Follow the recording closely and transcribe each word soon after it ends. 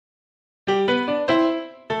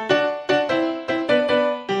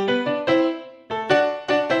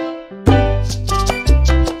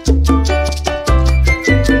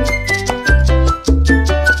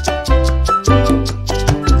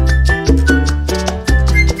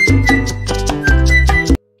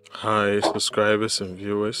subscribers and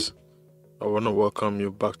viewers. I want to welcome you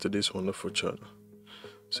back to this wonderful channel.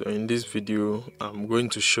 So in this video, I'm going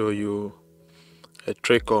to show you a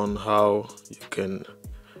trick on how you can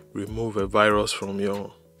remove a virus from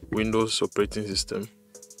your Windows operating system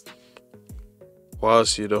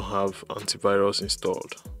whilst you don't have antivirus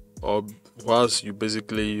installed, or whilst you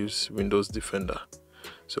basically use Windows Defender.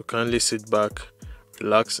 So kindly sit back,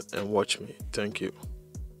 relax and watch me. Thank you.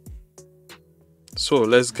 So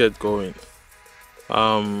let's get going.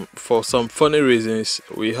 For some funny reasons,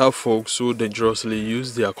 we have folks who dangerously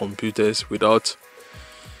use their computers without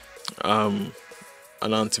an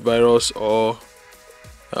antivirus or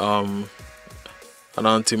an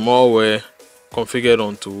anti-malware configured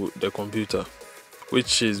onto the computer,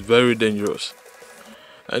 which is very dangerous.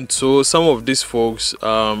 And so some of these folks,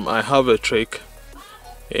 I have a trick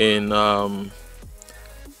in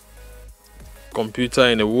computer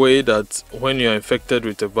in a way that when you are infected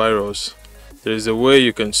with a virus, there is a way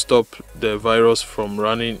you can stop the virus from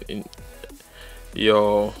running in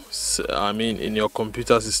your in your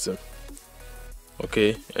computer system.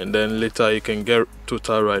 Okay, and then later you can get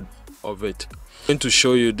total rid of it. I'm going to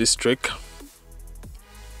show you this trick,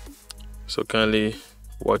 so kindly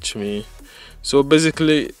watch me. So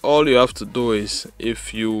basically all you have to do is,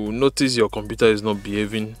 if you notice your computer is not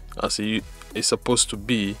behaving as it is supposed to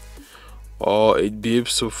be, or it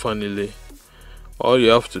behaves so funnily, all you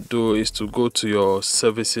have to do is to go to your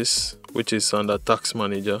services, which is under task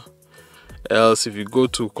manager. Else if you go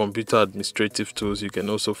to computer administrative tools, you can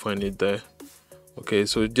also find it there. Okay,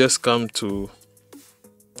 so just come to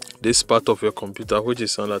this part of your computer which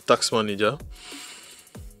is under task manager.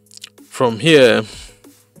 From here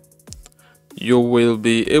you will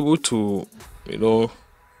be able to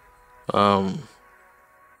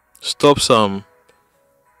stop some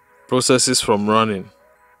processes from running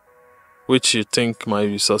which you think might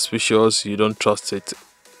be suspicious, you don't trust it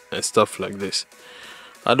and stuff like this.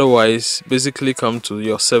 Otherwise, basically come to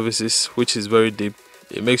your services, which is very deep.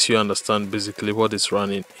 It makes you understand basically what is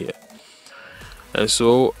running here. And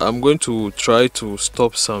so I'm going to try to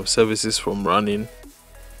stop some services from running,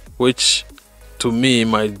 which to me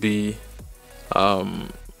might be a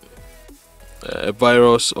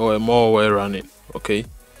virus or a malware running. Okay,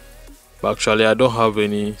 but actually I don't have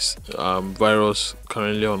any virus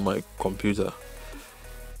currently on my computer.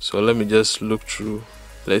 So let me just look through.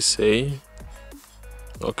 Let's say,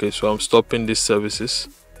 okay, so I'm stopping these services.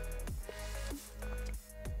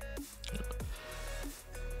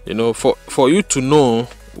 For you to know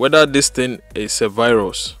whether this thing is a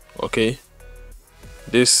virus, okay,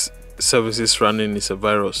 this services running is a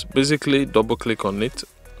virus, basically double click on it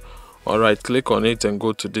or right click on it and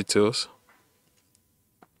go to details.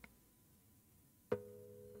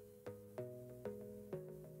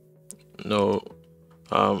 No,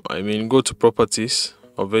 go to properties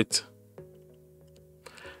of it.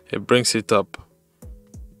 It brings it up.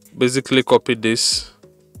 Basically copy this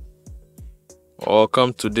or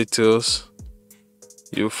come to details.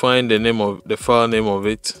 You find the name of the file name of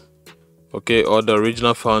it, okay, or the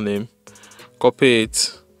original file name. Copy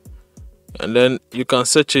it and then you can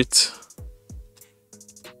search it.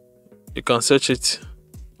 You can search it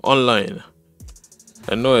online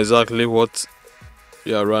and know exactly what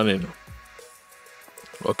you are running.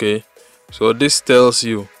 Okay, so this tells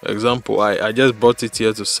you, example, I just brought it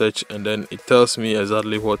here to search and then it tells me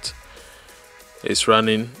exactly what is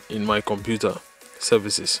running in my computer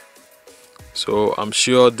services. So I'm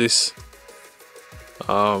sure this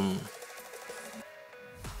I'm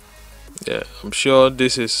sure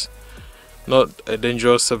this is not a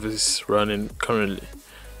dangerous service running currently.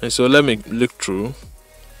 And so let me look through.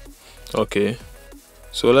 Okay,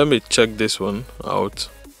 so let me check this one out.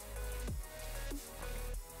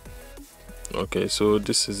 Okay, so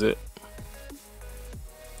this is it.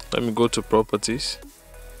 Let me go to properties,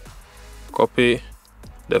 copy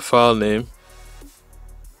the file name,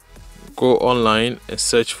 go online and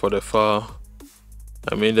search for the file,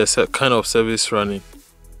 the kind of service running.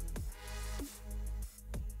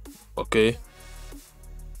 Okay,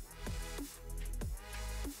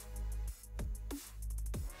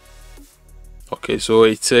 so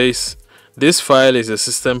it says this file is a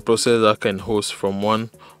system process that can host from one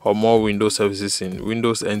or more Windows services in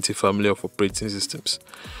Windows NT family of operating systems.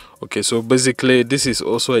 Okay, so basically this is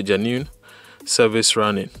also a genuine service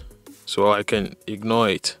running, so I can ignore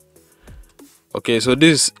it. Okay, so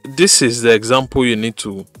this is the example you need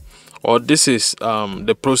to, or this is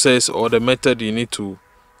the process or the method you need to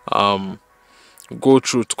go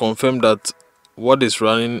through to confirm that what is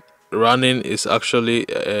running is actually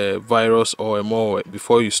a virus or a malware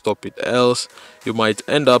before you stop it. Else you might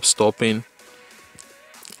end up stopping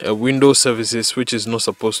a Windows services which is not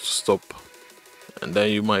supposed to stop, and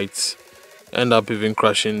then you might end up even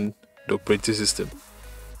crashing the operating system,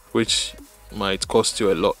 which might cost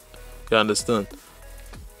you a lot. You understand?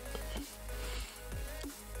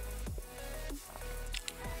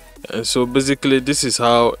 And so basically this is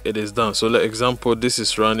how it is done. So for example, this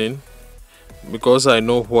is running. Because I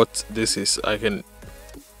know what this is, I can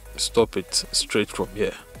stop it straight from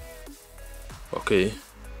here. Okay,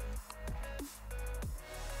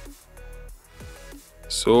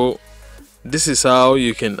 so this is how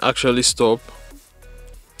you can actually stop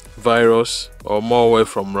virus or malware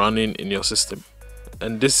from running in your system.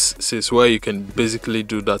 And this is where you can basically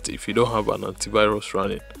do that if you don't have an antivirus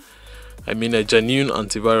running. I mean a genuine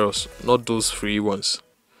antivirus, not those free ones.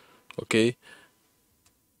 Okay,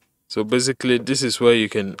 so basically this is where you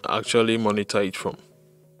can actually monitor it from.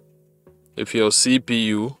 If your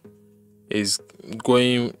CPU is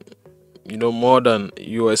going more than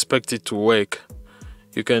you expect it to work,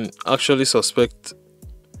 you can actually suspect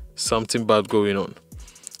something bad going on.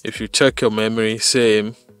 If you check your memory,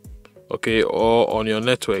 same, okay, or on your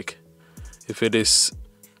network, if it is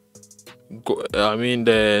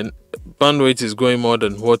the bandwidth is going more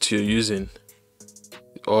than what you're using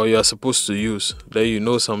or you are supposed to use, then you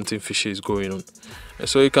know something fishy is going on. And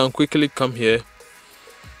so you can quickly come here,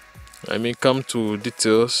 come to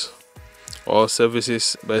details or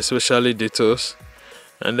services, but especially details,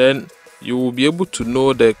 and then you will be able to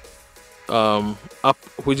know the app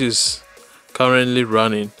which is currently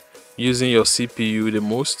running using your CPU the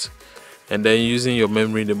most and then using your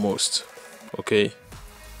memory the most. Okay,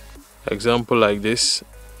 example like this,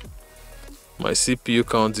 my CPU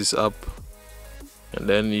count is up, and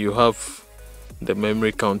then you have the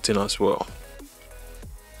memory counting as well.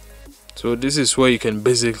 So this is where you can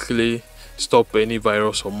basically stop any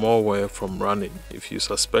virus or malware from running if you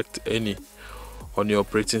suspect any on your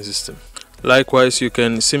operating system. Likewise, you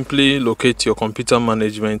can simply locate your computer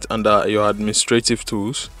management under your administrative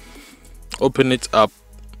tools, open it up,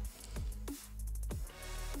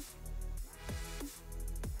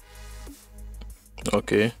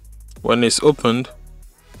 okay. When it's opened,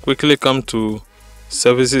 quickly come to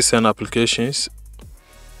services and applications,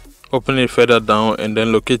 open it further down, and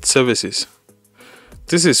then locate services.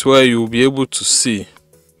 This is where you will be able to see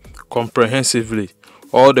comprehensively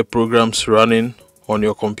all the programs running on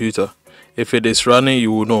your computer. If it is running,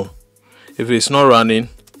 you will know. If it's not running,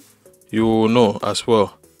 you will know as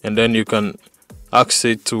well, and then you can ask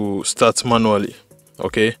it to start manually,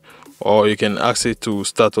 okay, or you can ask it to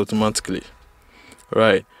start automatically,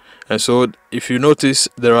 right? And so if you notice,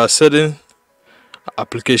 there are certain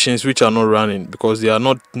applications which are not running because they are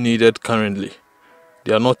not needed currently,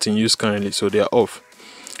 they are not in use currently, so they are off.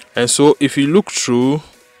 And so if you look through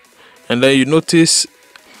and then you notice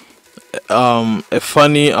a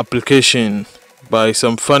funny application by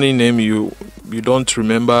some funny name you don't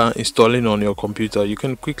remember installing on your computer, you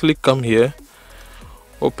can quickly come here,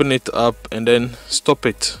 open it up, and then stop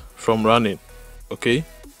it from running, okay,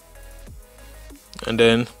 and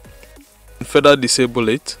then further disable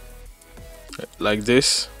it like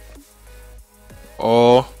this,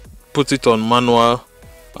 or put it on manual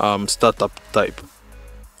startup type.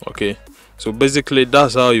 Okay, so basically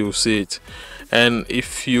that's how you see it. And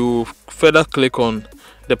if you further click on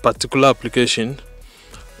the particular application,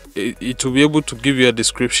 it will be able to give you a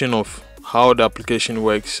description of how the application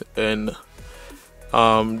works and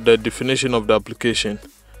the definition of the application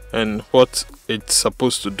and what it's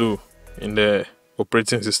supposed to do in the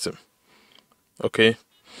operating system, okay,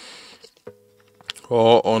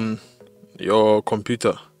 or on your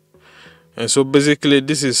computer. And so basically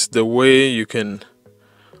this is the way you can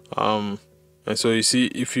and so you see,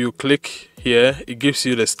 if you click here, it gives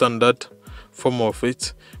you the standard form of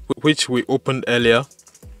it, which we opened earlier,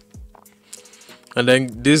 and then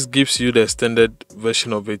this gives you the extended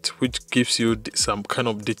version of it, which gives you some kind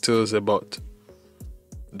of details about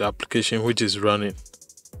the application which is running,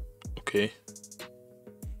 okay.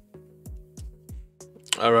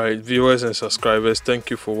 Alright, viewers and subscribers, thank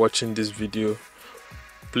you for watching this video.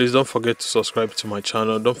 Please don't forget to subscribe to my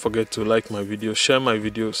channel, don't forget to like my videos, share my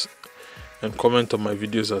videos, and comment on my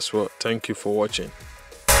videos as well. Thank you for watching.